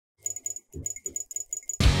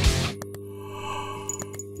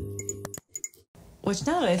Which,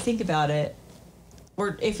 now that I think about it,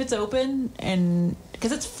 or if it's open, and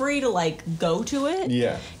because it's free to like go to it.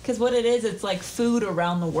 Yeah. Because what it is, it's like food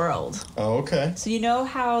around the world. Oh, okay. So you know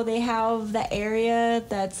how they have the area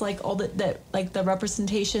that's like all that like the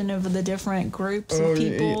representation of the different groups of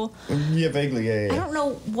people. Yeah, vaguely. Yeah. I don't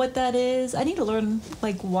know what that is. I need to learn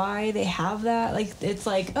like why they have that. Like it's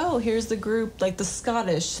like, oh, here's the group, like the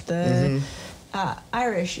Scottish, the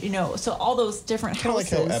Irish, you know. So all those different houses.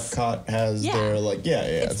 Kind of like how Epcot has their like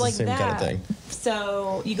it's like the same that. kind of thing.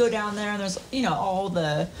 So you go down there and there's all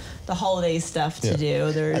the holiday stuff to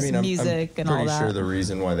do. There's music and all that. I'm pretty sure the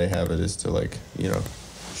reason why they have it is to like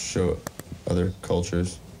show other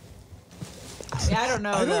cultures. Yeah, I don't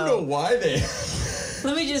know. I don't know why they.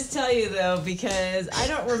 Let me just tell you though, because I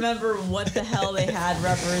don't remember what the hell they had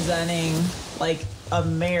representing like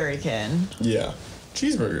American. Yeah,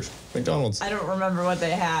 cheeseburgers, McDonald's. I don't remember what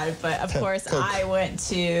they had, but of course Coke. I went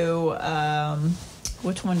to.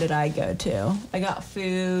 Which one did I go to? I got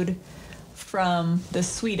food from the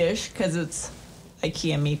Swedish because it's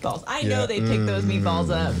IKEA meatballs. I know they picked those meatballs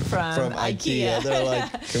up from IKEA. They're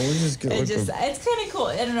like, can we just get it's kind of cool.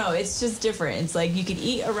 I don't know. It's just different. It's like you could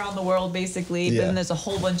eat around the world basically, but then there's a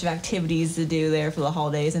whole bunch of activities to do there for the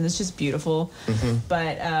holidays, and it's just beautiful.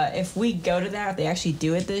 But if we go to that, if they actually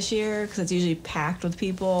do it this year, because it's usually packed with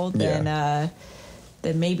people, then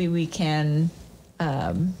maybe we can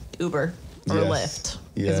Uber. Or Lyft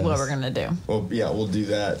is what we're going to do. Well, yeah, we'll do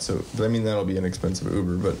that. So, I mean, that'll be an expensive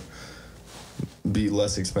Uber, but be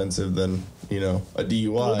less expensive than, a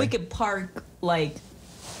DUI. Well, we could park, like,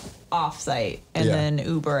 off-site and then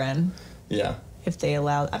Uber in. Yeah. If they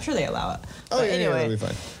allow it. I'm sure they allow it. Oh, but yeah, anyway, that'll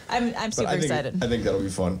be fine. I'm super excited. I think that'll be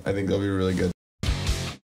fun. I think that'll be really good.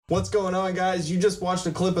 What's going on, guys? You just watched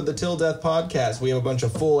a clip of the Till Death podcast. We have a bunch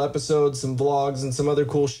of full episodes, some vlogs, and some other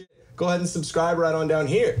cool shit. Go ahead and subscribe right on down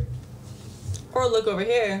here. Or look over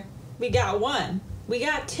here. We got one. We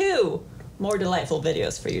got two more delightful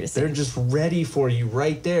videos for you to see. They're just ready for you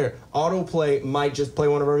right there. Autoplay might just play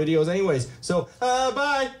one of our videos anyways. So,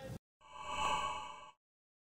 bye.